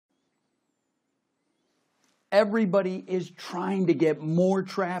Everybody is trying to get more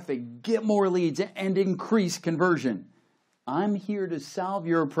traffic, get more leads, and increase conversion. I'm here to solve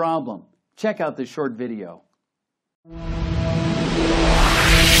your problem. Check out this short video.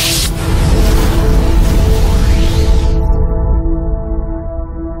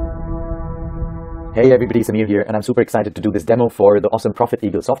 Hey everybody, Samir here, and I'm super excited to do this demo for the awesome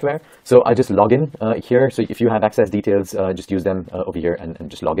Profiteagle software. So I just log in here. So if you have access details, just use them over here and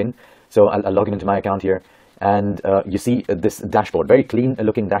just log in. So I'll log in into my account here, and you see this dashboard, very clean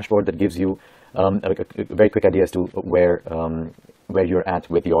looking dashboard that gives you a very quick idea as to where you're at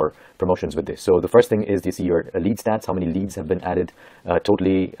with your promotions with this. So the first thing is you see your lead stats, how many leads have been added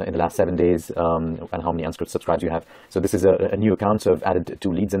totally in the last 7 days, and how many unsubscribes you have. So this is a new account, so I've added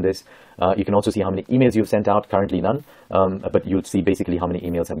 2 leads in this. You can also see how many emails you've sent out, currently none, but you'll see basically how many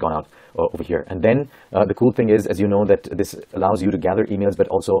emails have gone out over here. And then the cool thing is, as you know, that this allows you to gather emails, but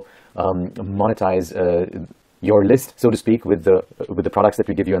also monetize your list, so to speak, with the products that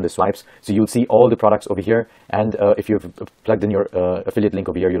we give you on the swipes. So you'll see all the products over here, and if you've plugged in your affiliate link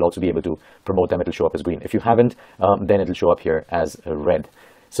over here, you'll also be able to promote them. It'll show up as green. If you haven't, then it'll show up here as red.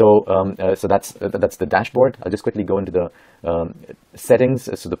 So so that's the dashboard. I'll just quickly go into the settings.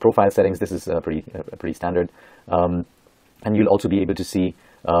 So the profile settings, this is pretty standard, and you'll also be able to see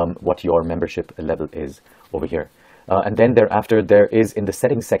what your membership level is over here. And then thereafter, there is in the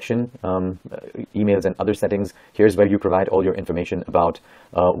settings section, emails and other settings. Here's where you provide all your information about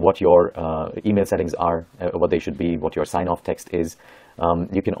what your email settings are, what they should be, what your sign-off text is.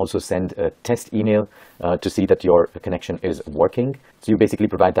 You can also send a test email to see that your connection is working. So you basically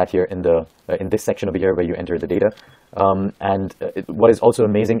provide that here in this section over here where you enter the data. What is also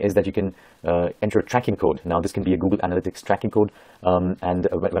amazing is that you can enter a tracking code. Now this can be a Google Analytics tracking code, and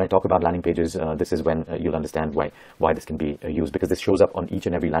when I talk about landing pages, this is when you'll understand why this can be used, because this shows up on each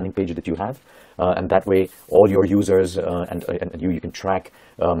and every landing page that you have, and that way all your users and you can track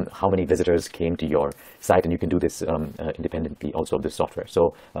how many visitors came to your site, and you can do this independently also of this software.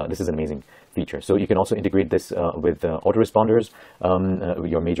 So this is an amazing feature. So you can also integrate this with autoresponders.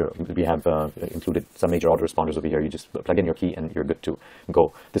 We have included some major autoresponders over here. You just plug in your key and you're good to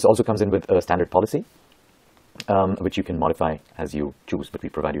go. This also comes in with a standard policy, which you can modify as you choose, but we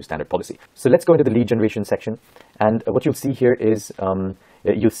provide you standard policy. So let's go into the lead generation section, and what you'll see here is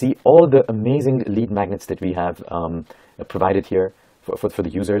you'll see all the amazing lead magnets that we have provided here for the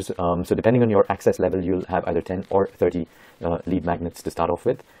users. So depending on your access level, you'll have either 10 or 30 lead magnets to start off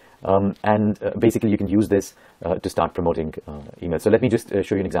with. Basically you can use this to start promoting emails. So let me just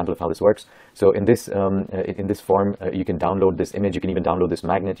show you an example of how this works. So in this form, you can download this image. You can even download this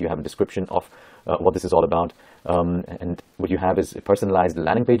magnet. You have a description of what this is all about, and what you have is personalized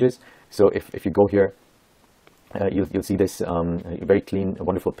landing pages. So if you go here, you'll see this very clean,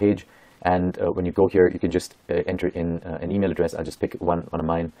 wonderful page. And when you go here, you can just enter in an email address. I'll just pick one of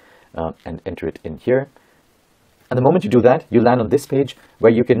mine and enter it in here. And the moment you do that, you land on this page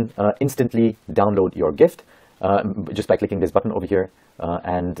where you can instantly download your gift just by clicking this button over here.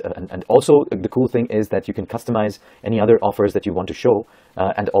 And also the cool thing is that you can customize any other offers that you want to show,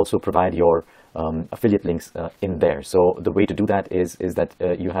 and also provide your affiliate links in there. So the way to do that is that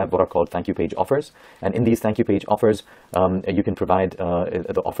you have what are called thank you page offers, and in these thank you page offers, you can provide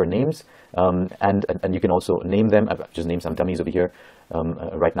the offer names, and you can also name them. I've just named some dummies over here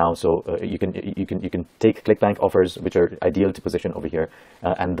right now. So you can take ClickBank offers, which are ideal to position over here,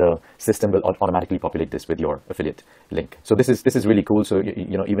 and the system will automatically populate this with your affiliate link. So this is really cool. So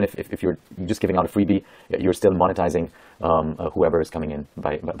you know, even if you're just giving out a freebie, you're still monetizing whoever is coming in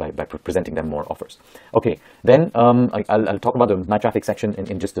by presenting them more offers. Okay, then I'll talk about the My Traffic section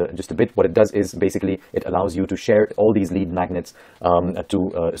in just a bit. What it does is basically it allows you to share all these lead magnets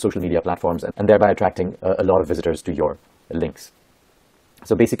to social media platforms, and thereby attracting a lot of visitors to your links.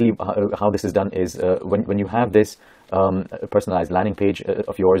 So basically how this is done is when you have this personalized landing page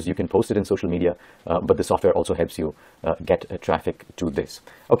of yours, you can post it in social media, but the software also helps you get traffic to this.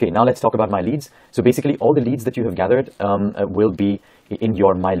 Okay, now let's talk about My Leads. So basically all the leads that you have gathered will be in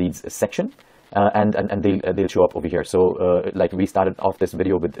your My Leads section, and they'll show up over here. So like we started off this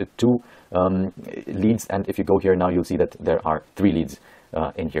video with 2 leads, and if you go here now, you'll see that there are 3 leads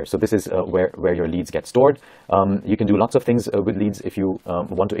in here. So this is where your leads get stored. You can do lots of things with leads. If you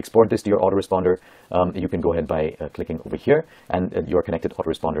want to export this to your autoresponder, you can go ahead by clicking over here, and your connected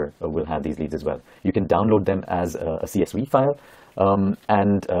autoresponder will have these leads as well. You can download them as a CSV file,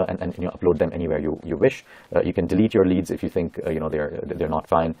 and upload them anywhere you wish. You can delete your leads if you think they're not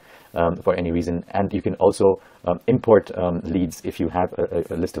fine for any reason, and you can also import leads if you have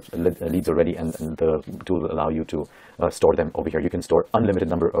a list of leads already, and the tool will allow you to store them over here. You can store unlimited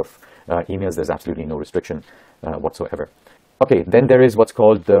number of emails. There's absolutely no restriction whatsoever. Okay, then there is what's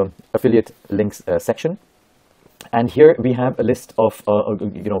called the affiliate links section. And here we have a list of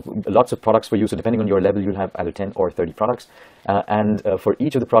lots of products for you. So depending on your level, you'll have either 10 or 30 products. And for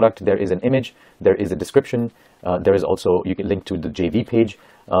each of the product, there is an image, there is a description, there is also, you can link to the JV page,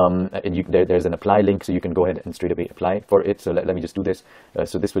 and there's an apply link, so you can go ahead and straight away apply for it. So let me just do this.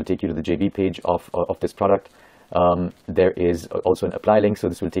 So this will take you to the JV page of this product. There is also an apply link, so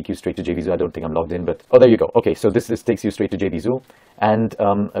this will take you straight to JVZoo. I don't think I'm logged in, but oh, there you go. Okay, so this takes you straight to JVZoo. And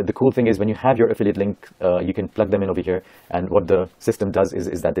the cool thing is when you have your affiliate link, you can plug them in over here. And what the system does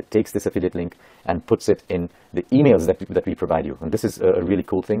is that it takes this affiliate link and puts it in the emails that we provide you. And this is a really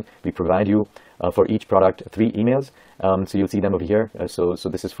cool thing. We provide you for each product 3 emails. So you'll see them over here. So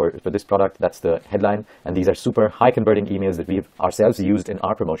this is for this product. That's the headline. And these are super high converting emails that we've ourselves used in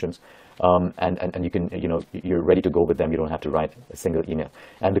our promotions. And you can, you're ready to go with them. You don't have to write a single email.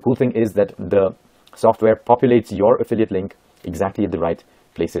 And the cool thing is that the software populates your affiliate link exactly at the right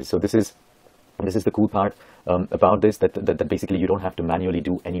places. So this is the cool part about this, that basically you don't have to manually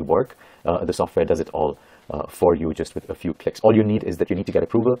do any work. The software does it all for you just with a few clicks. All you need is that you need to get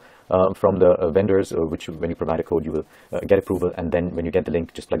approval from the vendors, which when you provide a code, you will get approval. And then when you get the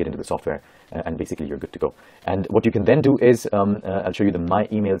link, just plug it into the software and basically you're good to go. And what you can then do is, I'll show you the My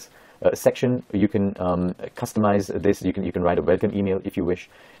Emails section. You can customize this. You can write a welcome email if you wish.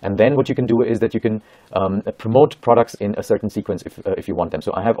 And then what you can do is that you can promote products in a certain sequence if you want them.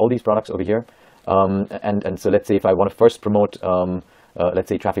 So I have all these products over here. And so let's say if I want to first promote, let's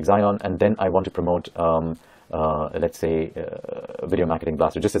say Traffic Zion, and then I want to promote, let's say Video Marketing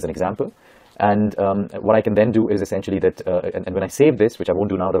Blaster, just as an example. And what I can then do is essentially that, and when I save this, which I won't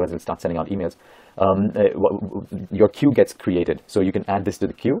do now, otherwise it'll start sending out emails, your queue gets created. So you can add this to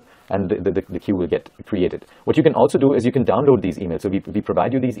the queue, and the queue will get created. What you can also do is you can download these emails. So we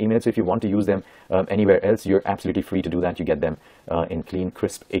provide you these emails. So if you want to use them anywhere else, you're absolutely free to do that. You get them in clean,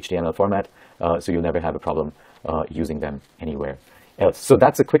 crisp HTML format, so you'll never have a problem using them anywhere else. So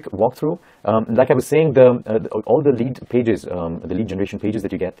that's a quick walkthrough. Like I was saying, all the lead pages, the lead generation pages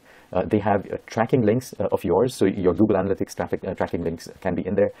that you get, they have tracking links of yours. So your Google Analytics tracking links can be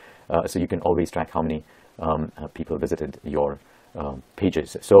in there. So you can always track how many people visited your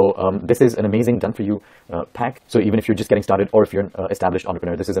pages. So this is an amazing done for you pack. So even if you're just getting started, or if you're an established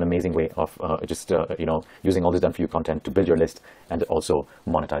entrepreneur, this is an amazing way of using all this done for you content to build your list and also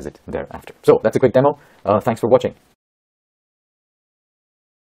monetize it thereafter. So that's a quick demo. Thanks for watching.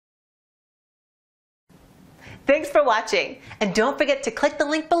 Thanks for watching, and don't forget to click the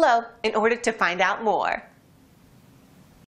link below in order to find out more.